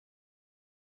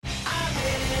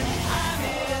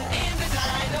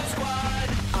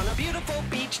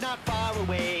village not far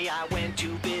away. I went to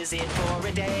visit for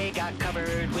a day. Got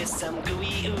covered with some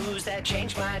gooey ooze that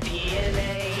changed my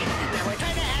DNA. Now I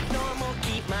try to act normal,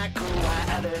 keep my cool while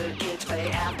other kids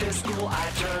play after school. I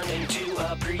turn into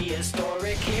a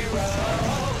prehistoric hero.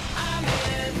 I'm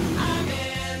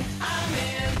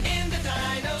in the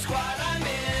Dino Squad. I'm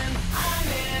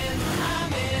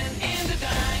in the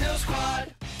Dino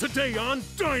Squad. Today on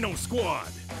Dino Squad,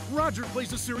 Roger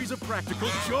plays a series of practical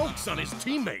jokes on his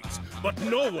teammates, but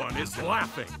no one is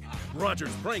laughing.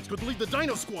 Roger's pranks could lead the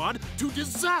Dino Squad to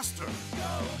disaster.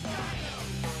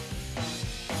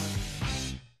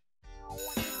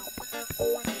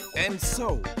 And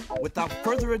so, without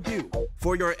further ado,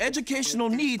 for your educational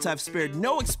needs, I've spared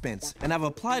no expense, and I've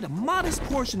applied a modest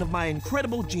portion of my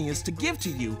incredible genius to give to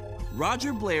you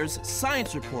Roger Blair's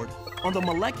science report on the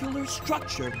molecular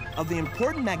structure of the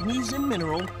important magnesium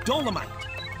mineral dolomite.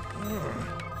 Huh?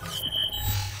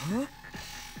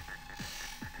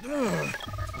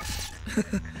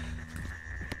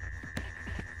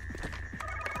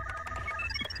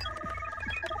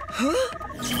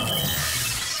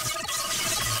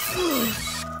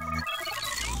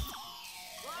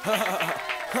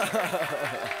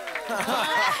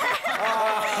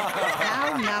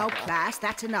 Now, class,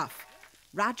 that's enough.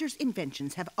 Roger's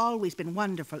inventions have always been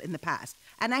wonderful in the past,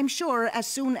 and I'm sure as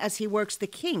soon as he works the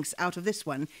kinks out of this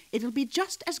one, it'll be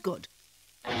just as good.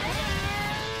 I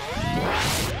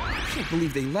can't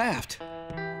believe they laughed.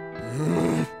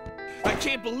 I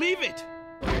can't believe it!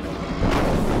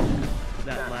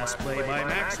 That last play by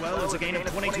Maxwell is a gain of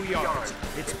 22 yards.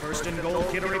 It's first and goal,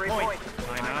 Kittery Point.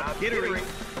 Timeout, Kittery.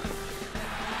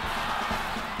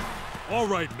 All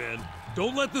right, men.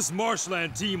 Don't let this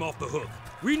marshland team off the hook.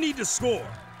 We need to score.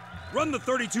 Run the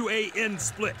 32A end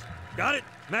split. Got it,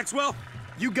 Maxwell?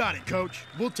 You got it, Coach.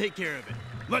 We'll take care of it.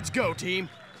 Let's go, team.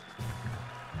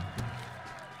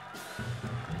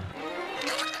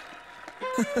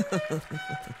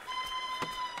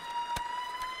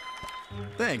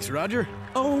 Thanks, Roger.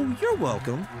 Oh, you're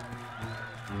welcome.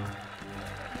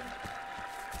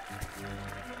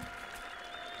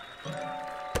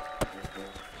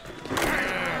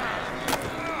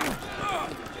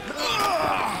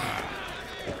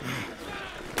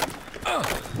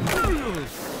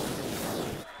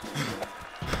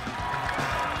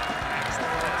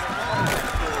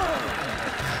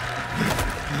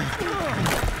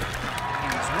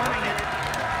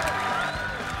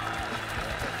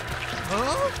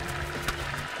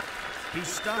 He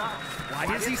stopped. Why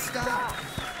does he stop?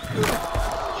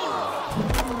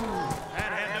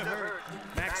 That had to hurt.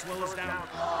 Maxwell is down.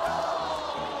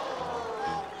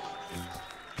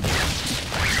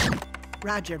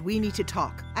 Roger, we need to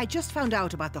talk. I just found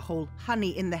out about the whole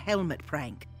honey in the helmet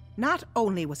prank. Not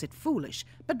only was it foolish,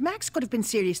 but Max could have been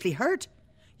seriously hurt.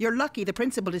 You're lucky the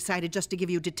principal decided just to give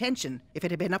you detention. If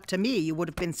it had been up to me, you would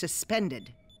have been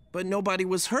suspended. But nobody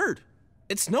was hurt.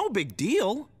 It's no big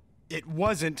deal. It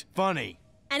wasn't funny.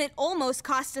 And it almost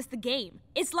cost us the game.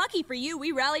 It's lucky for you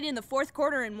we rallied in the fourth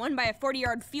quarter and won by a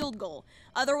 40-yard field goal.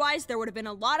 Otherwise, there would have been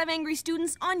a lot of angry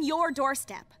students on your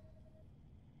doorstep.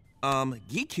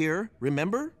 Geek here,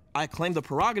 remember? I claimed the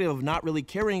prerogative of not really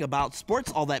caring about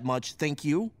sports all that much, thank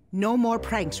you. No more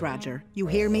pranks, Roger. You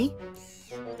hear me?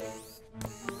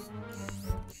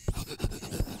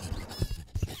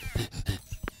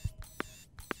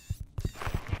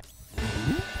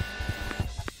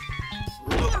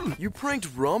 You pranked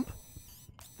Rump?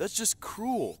 That's just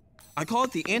cruel. I call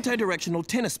it the anti-directional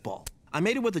tennis ball. I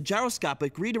made it with a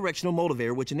gyroscopic redirectional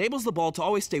motivator which enables the ball to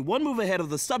always stay one move ahead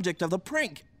of the subject of the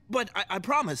prank. But I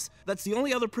promise, that's the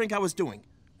only other prank I was doing.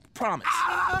 Promise.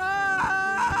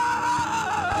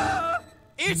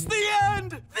 It's the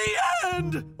end! The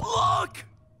end! Look!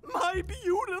 My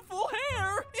beautiful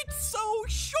hair! It's so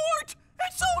short!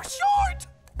 It's so short!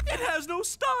 It has no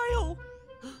style!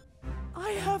 I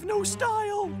have no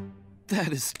style!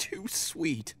 That is too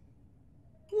sweet.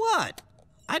 What?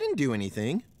 I didn't do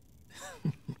anything.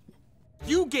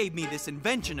 You gave me this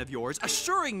invention of yours,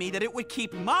 assuring me that it would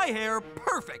keep my hair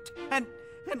perfect. And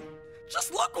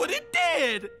just look what it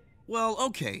did! Well,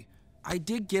 okay. I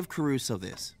did give Caruso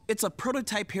this. It's a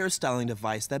prototype hairstyling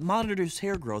device that monitors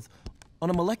hair growth on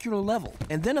a molecular level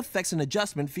and then affects an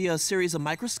adjustment via a series of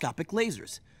microscopic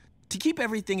lasers to keep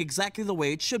everything exactly the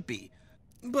way it should be.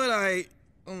 But I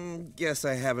guess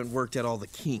I haven't worked out all the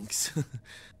kinks.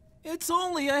 It's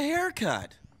only a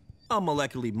haircut. A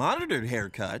molecularly monitored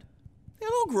haircut.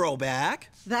 It'll grow back.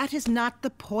 That is not the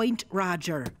point,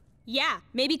 Roger. Yeah,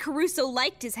 maybe Caruso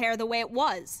liked his hair the way it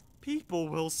was. People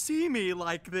will see me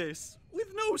like this,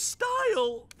 with no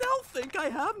style. They'll think I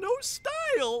have no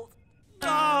style.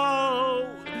 Oh,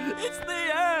 it's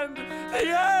the end! The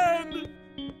end!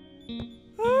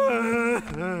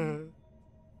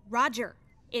 Roger,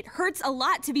 it hurts a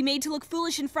lot to be made to look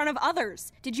foolish in front of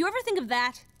others. Did you ever think of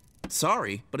that?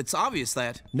 Sorry, but it's obvious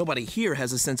that nobody here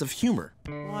has a sense of humor.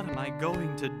 What am I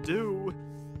going to do?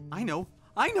 I know.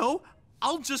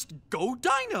 I'll just go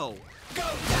Dino. Go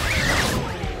Dino!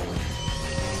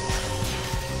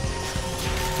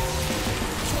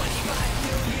 25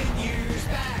 million years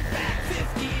back,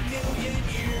 50 million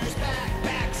years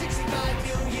back, 65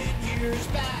 million years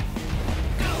back.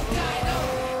 Go Dino!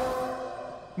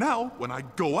 Now, when I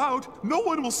go out, no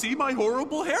one will see my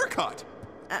horrible haircut.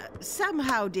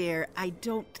 Somehow, dear, I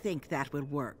don't think that will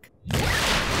work. I'll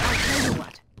tell you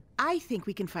what. I think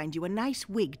we can find you a nice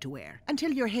wig to wear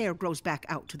until your hair grows back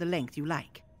out to the length you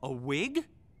like. A wig?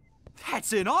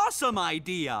 That's an awesome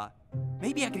idea!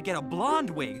 Maybe I could get a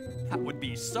blonde wig. That would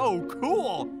be so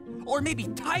cool! Or maybe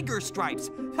tiger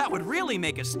stripes. That would really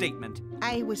make a statement.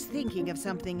 I was thinking of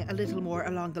something a little more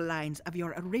along the lines of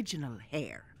your original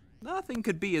hair. Nothing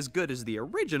could be as good as the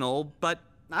original, but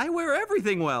I wear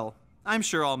everything well. I'm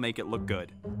sure I'll make it look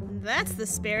good. That's the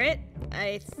spirit,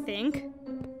 I think.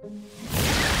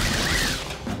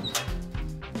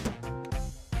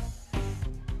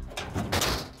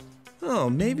 Oh,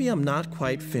 maybe I'm not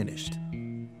quite finished.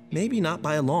 Maybe not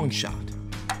by a long shot.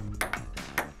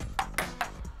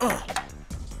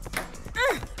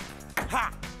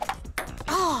 Ha!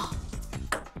 Oh!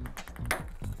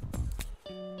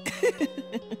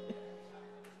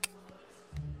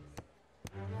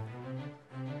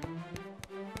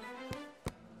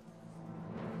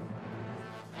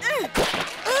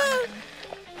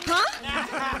 What?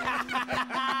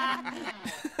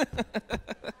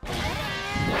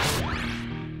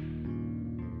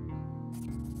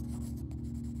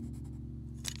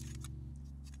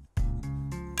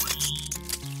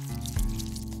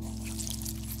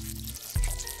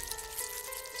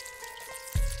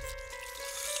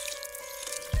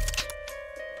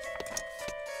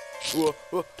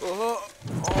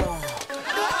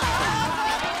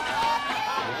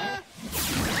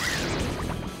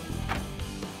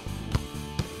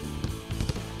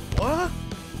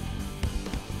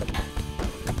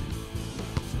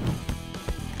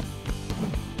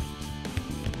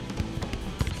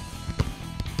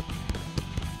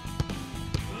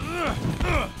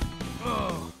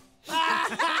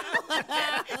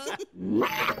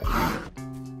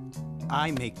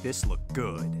 I make this look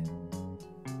good.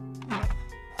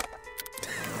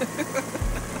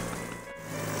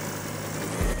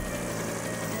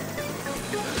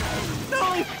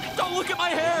 No! Don't look at my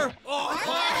hair!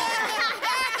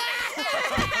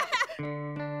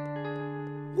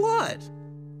 What?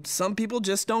 Some people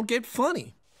just don't get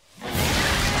funny.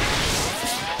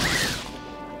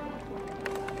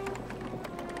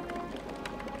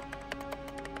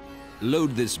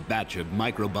 Load this batch of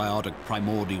microbiotic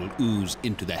primordial ooze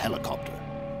into the helicopter.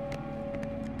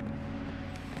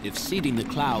 If seeding the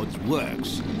clouds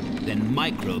works, then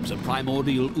microbes of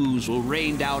primordial ooze will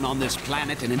rain down on this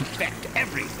planet and infect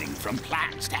everything from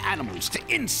plants to animals to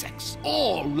insects.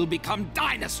 All will become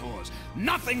dinosaurs.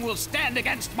 Nothing will stand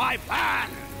against my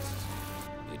plans.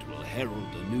 It will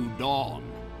herald a new dawn,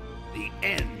 the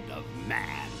end of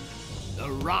man,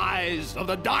 the rise of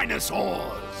the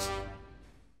dinosaurs.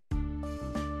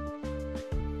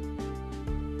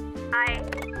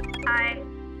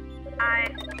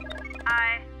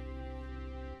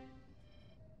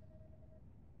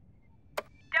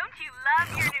 Don't you love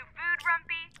your new food,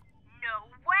 Rumpy? No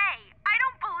way! I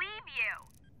don't believe you!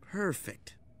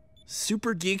 Perfect.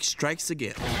 Super Geek strikes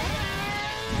again.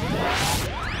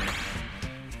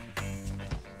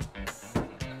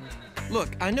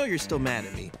 Look, I know you're still mad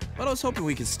at me, but I was hoping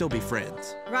we could still be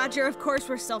friends. Roger, of course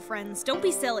we're still friends. Don't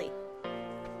be silly.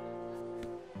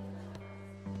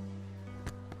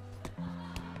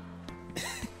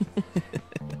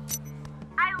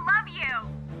 I love you!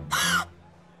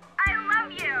 I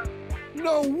love you!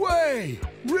 No way!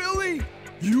 Really?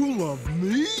 You love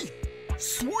me?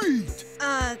 Sweet!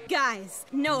 Guys,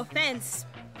 no offense,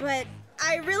 but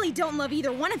I really don't love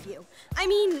either one of you. I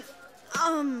mean,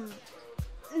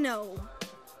 no.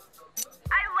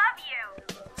 I love you!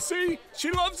 See?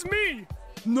 She loves me!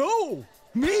 No!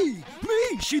 Me!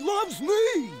 She loves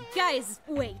me! Guys,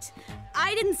 wait.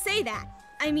 I didn't say that.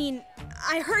 I mean,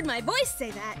 I heard my voice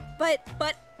say that, but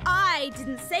I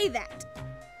didn't say that.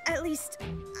 At least,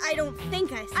 I don't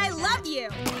think I love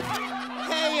you!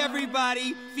 Hey,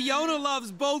 everybody! Fiona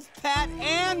loves both Pat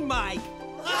and Mike!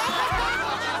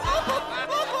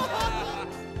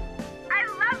 I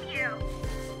love you!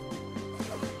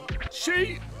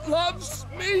 She loves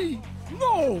me!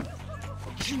 No!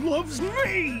 She loves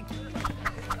me!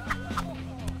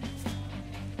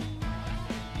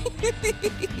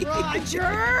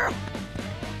 Roger!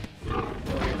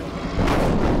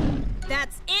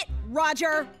 That's it,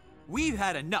 Roger! We've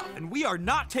had enough, and we are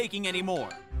not taking any more.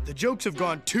 The jokes have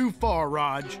gone too far,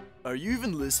 Raj. Are you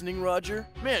even listening, Roger?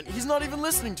 Man, he's not even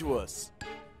listening to us.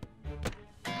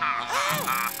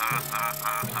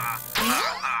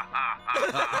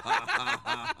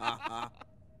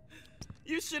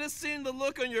 You should have seen the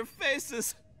look on your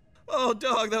faces. Oh,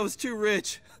 dog, that was too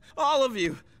rich. All of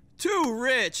you, too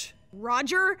rich.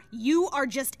 Roger, you are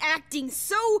just acting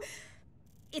so...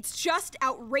 It's just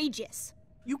outrageous.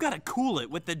 You gotta cool it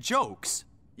with the jokes.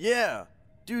 Yeah.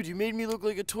 Dude, you made me look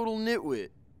like a total nitwit.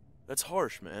 That's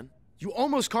harsh, man. You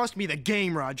almost cost me the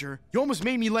game, Roger. You almost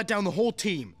made me let down the whole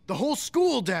team, the whole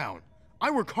school down.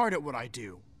 I work hard at what I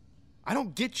do. I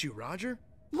don't get you, Roger.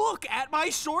 Look at my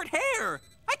short hair.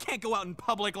 I can't go out in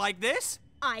public like this.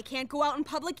 I can't go out in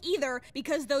public either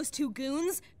because those two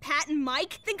goons, Pat and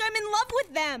Mike, think I'm in love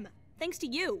with them. Thanks to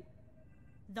you.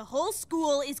 The whole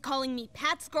school is calling me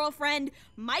Pat's girlfriend,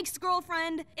 Mike's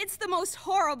girlfriend. It's the most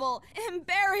horrible,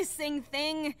 embarrassing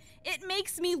thing. It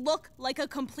makes me look like a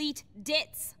complete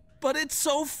ditz. But it's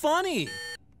so funny.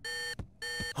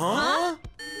 Huh?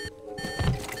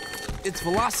 It's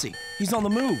Veloci. He's on the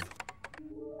move.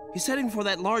 He's heading for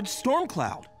that large storm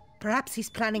cloud. Perhaps he's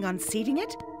planning on seeding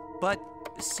it? But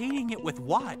seeding it with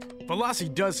what?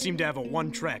 Veloci does seem to have a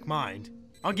one-track mind.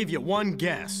 I'll give you one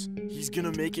guess. He's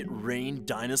gonna make it rain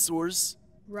dinosaurs?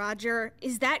 Roger,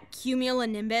 is that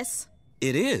cumulonimbus?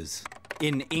 It is.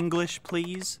 In English,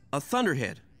 please? A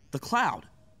thunderhead, the cloud.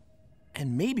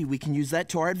 And maybe we can use that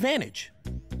to our advantage.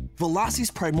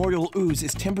 Veloci's primordial ooze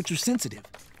is temperature sensitive.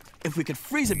 If we could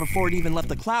freeze it before it even left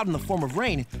the cloud in the form of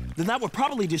rain, then that would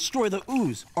probably destroy the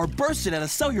ooze or burst it at a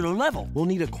cellular level. We'll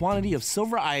need a quantity of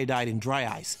silver iodide in dry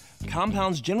ice,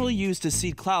 compounds generally used to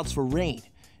seed clouds for rain.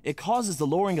 It causes the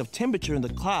lowering of temperature in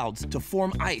the clouds to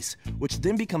form ice, which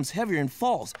then becomes heavier and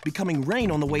falls, becoming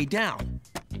rain on the way down.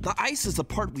 The ice is the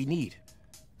part we need.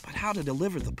 But how to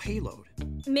deliver the payload?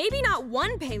 Maybe not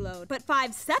one payload, but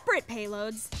 5 separate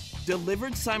payloads.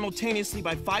 Delivered simultaneously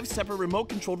by 5 separate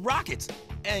remote-controlled rockets.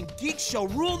 And geeks shall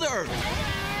rule the earth.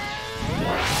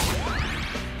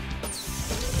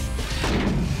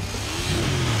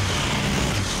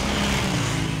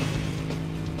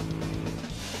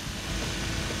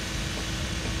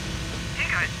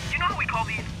 Hey guys, do you know how we call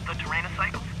these the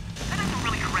Tyrannocycles? That isn't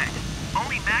really correct.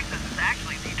 Only Max's is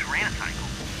actually the Tyrannocycle.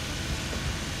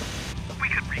 We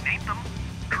could rename them.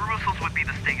 Caruso's would be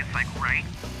the Stegocycle, right?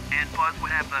 And Buzz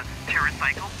would have the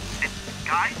Pterocycle. And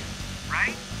guys,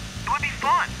 right? It would be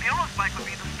fun. Fiona's bike would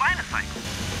be the Spinocycle.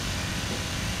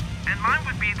 And mine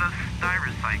would be the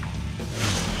Styrocycle.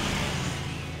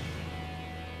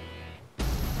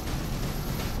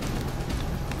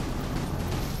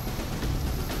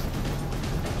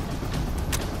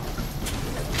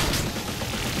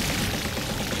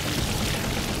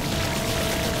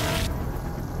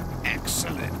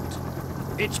 Excellent.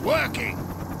 It's working.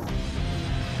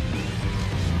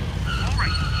 All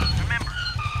right. Remember,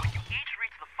 when you each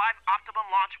reach the 5 optimum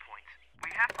launch points, we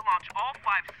have to launch all 5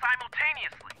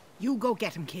 simultaneously. You go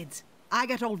get him, kids. I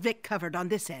got old Vic covered on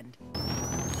this end.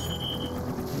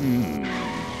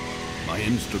 My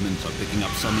instruments are picking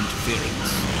up some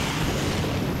interference.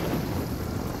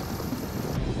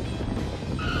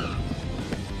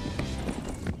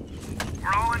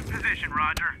 We're all in position,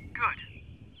 Roger. Good.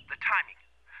 The timing.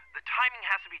 The timing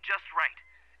has to be just right.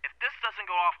 If this doesn't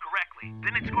go off correctly,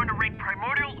 then it's going to rain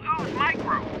primordial ooze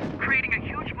microbes, creating a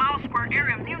huge mile square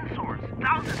area of mutant source.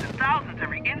 Thousands and thousands,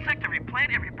 every insect, every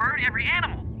plant, every bird, every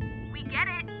animal. We get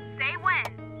it. Say when.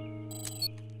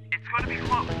 It's going to be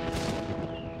close.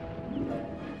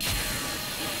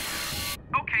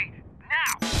 Okay,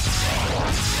 now.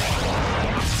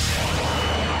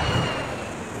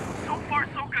 So far,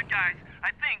 so good, guys.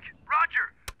 I think.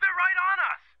 Roger, they're right on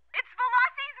us. It's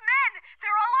Veloci's men.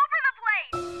 They're all over the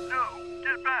place. No,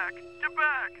 get back, get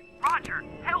back. Roger,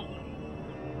 help.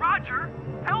 Roger,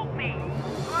 help me.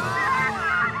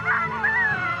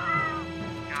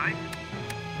 Guys?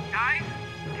 Guys?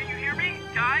 Can you hear me?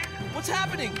 Guys? What's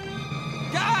happening?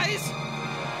 Guys!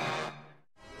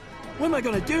 What am I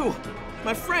gonna do?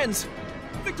 My friends!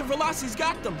 Victor Veloci's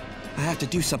got them! I have to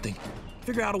do something.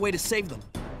 Figure out a way to save them.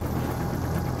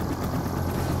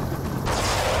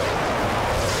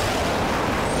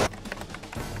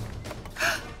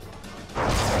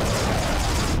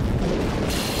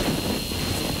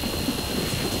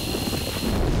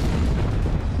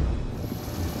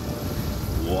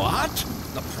 What?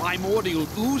 The primordial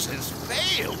ooze has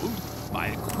failed? My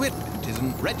equipment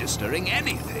isn't registering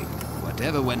anything.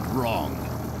 Whatever went wrong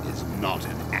is not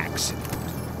an accident.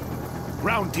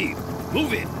 Ground team,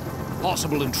 move in.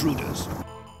 Possible intruders.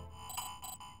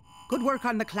 Good work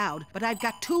on the cloud, but I've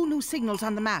got 2 new signals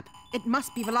on the map. It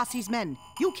must be Veloci's men.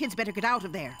 You kids better get out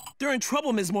of there. They're in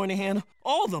trouble, Ms. Moynihan.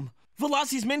 All of them.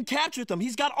 Veloci's men captured them.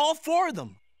 He's got all 4 of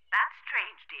them. That's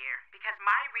strange, dear, because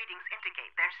my readings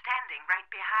indicate they're standing right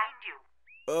behind you.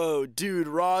 Oh, dude,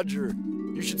 Roger.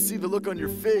 You should see the look on your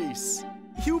face.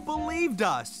 You believed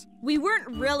us. We weren't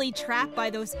really trapped by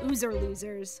those oozer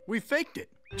losers. We faked it.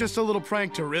 Just a little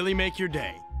prank to really make your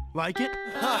day. Like it? I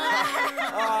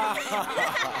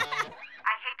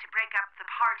hate to break up the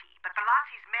party, but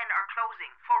Veloci's men are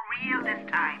closing, for real this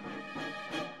time.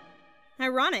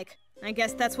 Ironic. I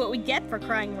guess that's what we get for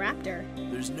crying raptor.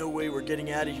 There's no way we're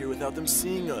getting out of here without them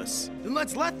seeing us. Then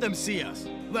let's let them see us.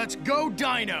 Let's go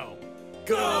Dino!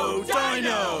 Go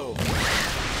Dino!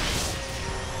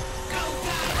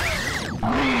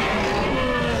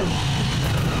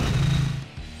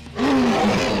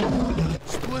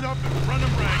 Split up and run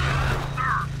them ragged.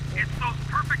 Sir, it's those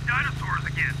perfect dinosaurs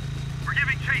again. We're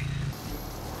giving chase.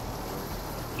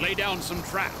 Lay down some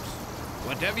traps.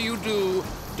 Whatever you do,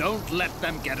 don't let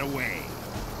them get away.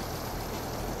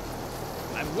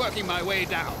 I'm working my way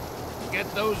down.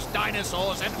 Get those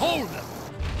dinosaurs and hold them.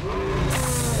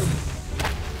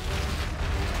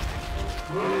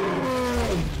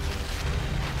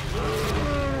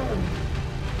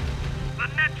 The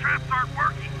net traps aren't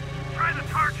working. Try the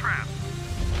tar trap.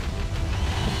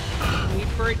 Wait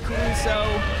for it,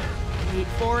 Caruso. Wait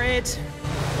for it.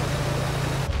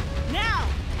 Now!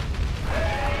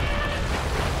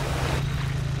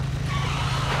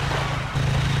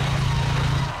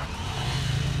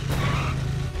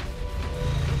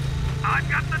 I've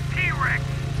got the T-Rex.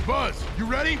 Buzz, you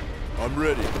ready? I'm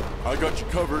ready. I got you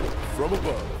covered from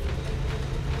above.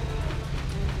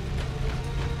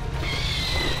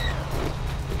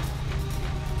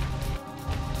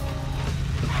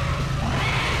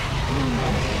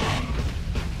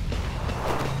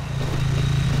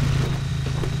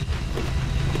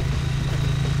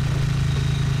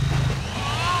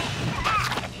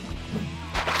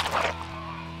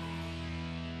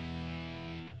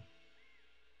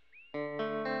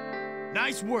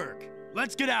 Nice work.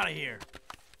 Let's get out of here.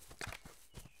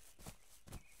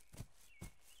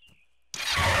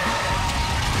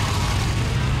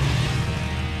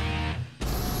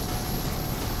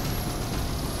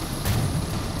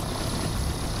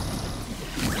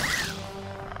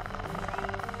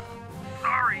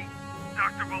 Sorry,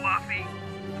 Dr. Veloci.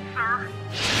 Sir?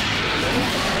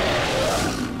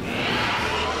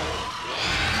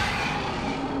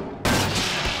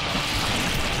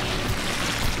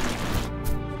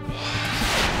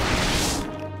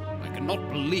 I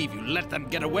cannot believe you let them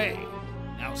get away.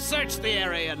 Now search the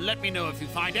area and let me know if you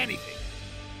find anything.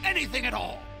 Anything at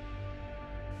all.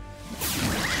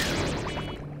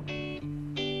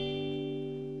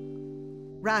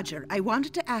 Roger, I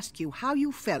wanted to ask you how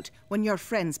you felt when your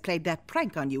friends played that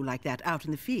prank on you like that out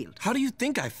in the field. How do you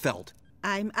think I felt?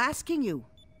 I'm asking you.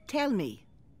 Tell me.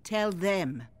 Tell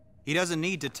them. He doesn't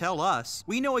need to tell us.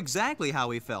 We know exactly how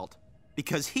he felt.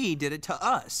 Because he did it to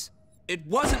us. It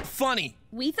wasn't funny.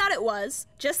 We thought it was,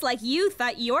 just like you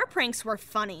thought your pranks were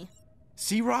funny.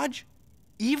 See, Raj?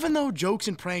 Even though jokes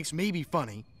and pranks may be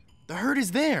funny, the hurt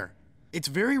is there. It's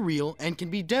very real and can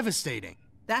be devastating.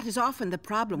 That is often the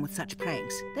problem with such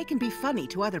pranks. They can be funny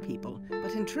to other people,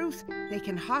 but in truth, they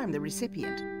can harm the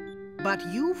recipient. But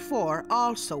you 4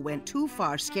 also went too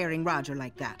far scaring Roger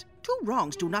like that. 2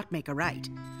 wrongs do not make a right.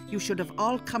 You should have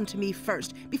all come to me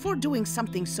first before doing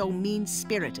something so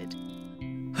mean-spirited.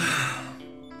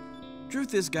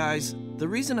 Truth is, guys, the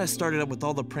reason I started up with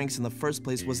all the pranks in the first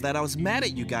place was that I was mad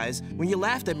at you guys when you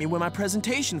laughed at me when my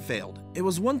presentation failed. It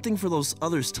was one thing for those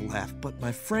others to laugh, but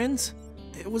my friends,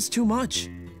 it was too much.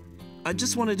 I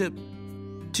just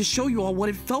wanted to show you all what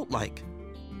it felt like.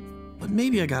 But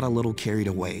maybe I got a little carried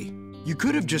away. You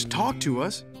could have just talked to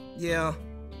us. Yeah,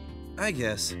 I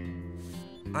guess.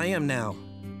 I am now.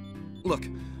 Look,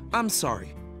 I'm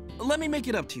sorry. Let me make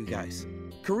it up to you guys.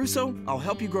 Caruso, I'll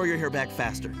help you grow your hair back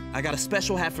faster. I got a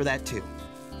special hat for that too.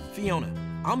 Fiona,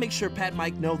 I'll make sure Pat and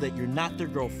Mike know that you're not their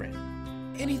girlfriend.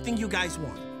 Anything you guys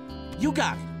want. You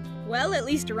got it. Well, at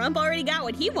least Rump already got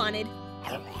what he wanted.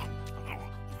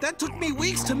 That took me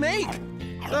weeks to make.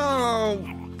 Oh,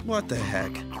 what the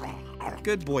heck.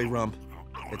 Good boy, Rump.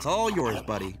 It's all yours,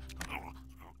 buddy.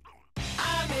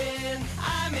 I'm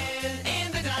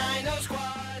in the Dino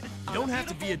Squad. You don't have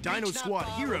to be a Dino Squad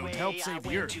hero to help save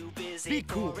the Earth. Be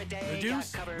cool.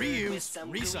 Reduce, reuse,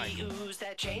 recycle.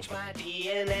 That changed my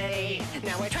DNA.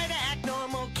 Now I try to act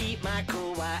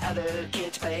other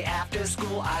kids play after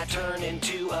school, I turn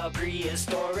into a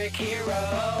prehistoric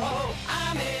hero.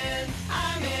 I'm in